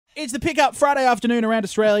It's the Pickup Friday afternoon around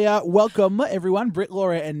Australia. Welcome, everyone. Britt,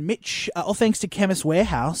 Laura and Mitch. All thanks to Chemist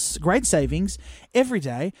Warehouse. Great savings every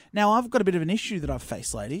day. Now, I've got a bit of an issue that I've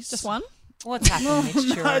faced, ladies. Just one? What's happened, Mitch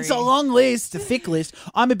Jury? No, it's a long list, a thick list.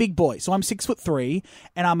 I'm a big boy, so I'm 6'3",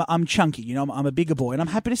 and I'm chunky. You know, I'm a bigger boy, and I'm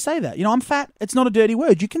happy to say that. You know, I'm fat. It's not a dirty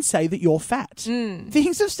word. You can say that you're fat.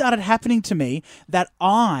 Things have started happening to me that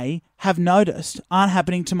I have noticed aren't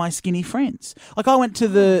happening to my skinny friends. Like I went to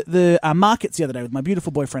the markets the other day with my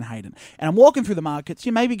beautiful boyfriend Hayden, and I'm walking through the markets.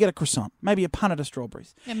 You maybe get a croissant, maybe a punnet of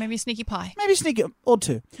strawberries, Yeah, maybe a sneaky pie. maybe a sneaker or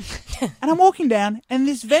two. And I'm walking down, and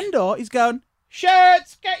this vendor is going,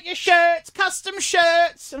 "Shirts, get your shirts, custom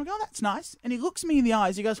shirts." And I'm going, "Oh, that's nice." And he looks me in the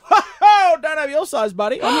eyes. He goes, "Ho, don't have your size,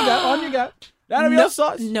 buddy. On you go, on you go. Don't have your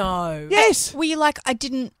size." No. Yes. Were you like, I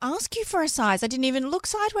didn't ask you for a size. I didn't even look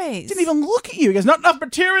sideways. Didn't even look at you. He goes, "Not enough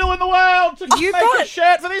material in the world to You make got- a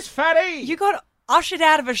shirt for this fatty." You got ushered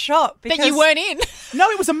out of a shop because But you weren't in. No,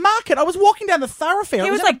 it was a market. I was walking down the thoroughfare. He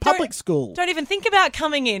I was was at like, a public school. Don't even think about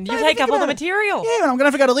coming in. You Don't take think up all the about it. material. Yeah, and I'm going to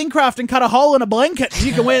have to go to Lincraft and cut a hole in a blanket.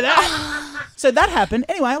 You can wear that. So that happened.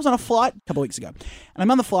 Anyway, I was on a flight a couple of weeks ago, and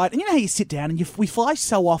I'm on the flight, and you know how you sit down and we fly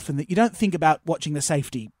so often that you don't think about watching the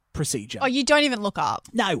safety procedure. Oh, you don't even look up.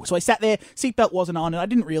 No. So I sat there, seatbelt wasn't on, and I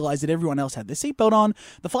didn't realise that everyone else had their seatbelt on.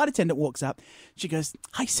 The flight attendant walks up. She goes,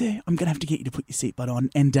 "Hi, sir, I'm going to have to get you to put your seatbelt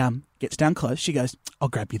on." And gets down close. She goes, "I'll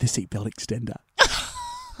grab you the seatbelt extender."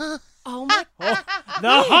 Oh my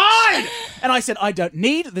The hide! And I said, "I don't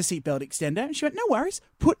need the seatbelt extender." And she went, "No worries,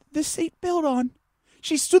 put the seatbelt on."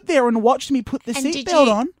 She stood there and watched me put the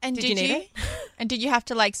seatbelt on. And Did you need it? And did you have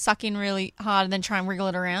to like suck in really hard and then try and wriggle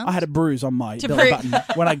it around? I had a bruise on my belly prove-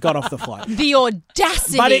 button when I got off the flight. The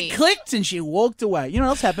audacity. But it clicked and she walked away. You know what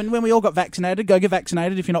else happened? When we all got vaccinated, go get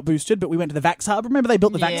vaccinated if you're not boosted, but we went to the Vax Hub. Remember they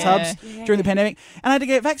built the Vax Yeah. Hubs during the pandemic? And I had to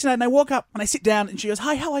get vaccinated and I walk up and I sit down and she goes,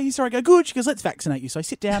 "Hi, how are you?" So I go, "Good." She goes, "Let's vaccinate you." So I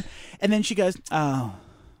sit down and then she goes, Oh,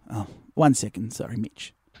 1 second. Sorry,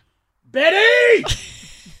 Mitch. "Betty!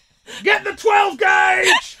 Get the 12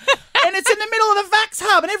 gauge!" And it's in the middle of the Vax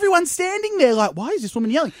Hub and everyone's standing there like, why is this woman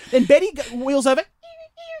yelling? Then Betty wheels over.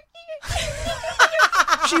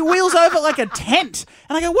 She wheels over like a tent.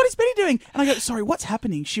 And I go, "What is Betty doing?" And I go, "Sorry, what's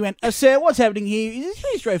happening?" She went, "Sir, what's happening here is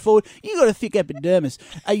pretty straightforward. You got a thick epidermis.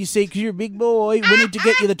 You see, because you're a big boy, we need to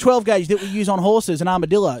get you the 12 gauge that we use on horses and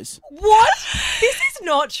armadillos." What? This is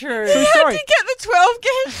not true. True story. to get the 12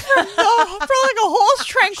 gauge from like a horse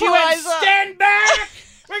She went, tranquilizer. "Stand back!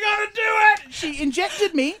 We're going to do it!" She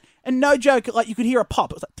injected me, and no joke, like you could hear a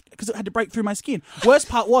pop. It was like, because it had to break through my skin. Worst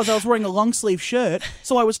part was I was wearing a long sleeve shirt,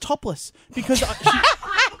 so I was topless because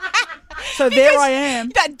so there I am.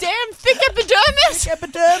 That damn thick epidermis.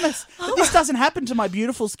 Epidermis. But this doesn't happen to my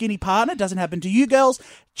beautiful skinny partner. It doesn't happen to you girls.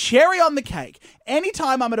 Cherry on the cake.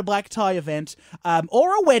 Anytime I'm at a black tie event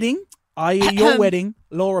or a wedding, i.e. your wedding,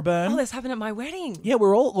 Laura Byrne. Oh, this happened at my wedding. Yeah,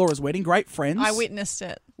 we're all at Laura's wedding. Great friends. I witnessed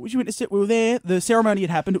it. Would you witness it? We were there. The ceremony had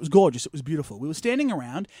happened. It was gorgeous. It was beautiful. We were standing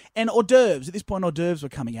around, and hors d'oeuvres. At this point, hors d'oeuvres were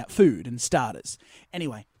coming out, food and starters.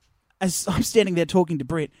 Anyway, as I'm standing there talking to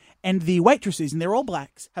Britt, and the waitresses, and they're all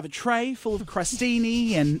blacks, have a tray full of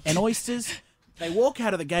crostini and oysters. They walk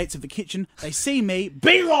out of the gates of the kitchen. They see me,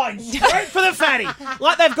 beeline straight for the fatty,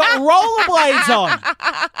 like they've got rollerblades on.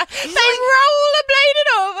 They rollerbladed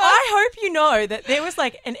over. I hope you know that there was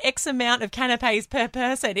like an X amount of canapes per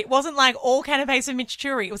person. It wasn't like all canapes for Mitch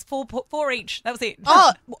Jury. It was four each. That was it.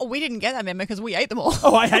 Oh, well, we didn't get that memo because we ate them all.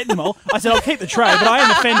 Oh, I hate them all. I said, I'll keep the tray, but I am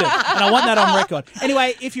offended, and I want that on record.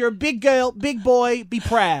 Anyway, if you're a big girl, big boy, be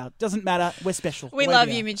proud. Doesn't matter. We're special. We The way love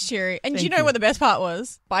we you, are. Mitch Cherry. And do Thank you know you. what the best part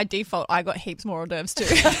was? By default, I got heaps more hors d'oeuvres too.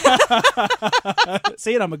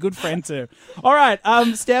 See it? I'm a good friend too. All right,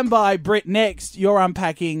 stand by, Britt. Next, you're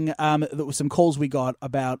unpacking. There was some calls we got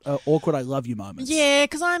about awkward "I love you" moments. Yeah,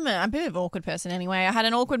 because I'm a bit of an awkward person anyway. I had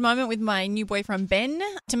an awkward moment with my new boyfriend, Ben.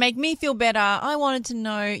 To make me feel better, I wanted to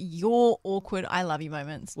know your awkward I love you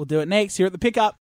moments. We'll do it next here at the Pickup.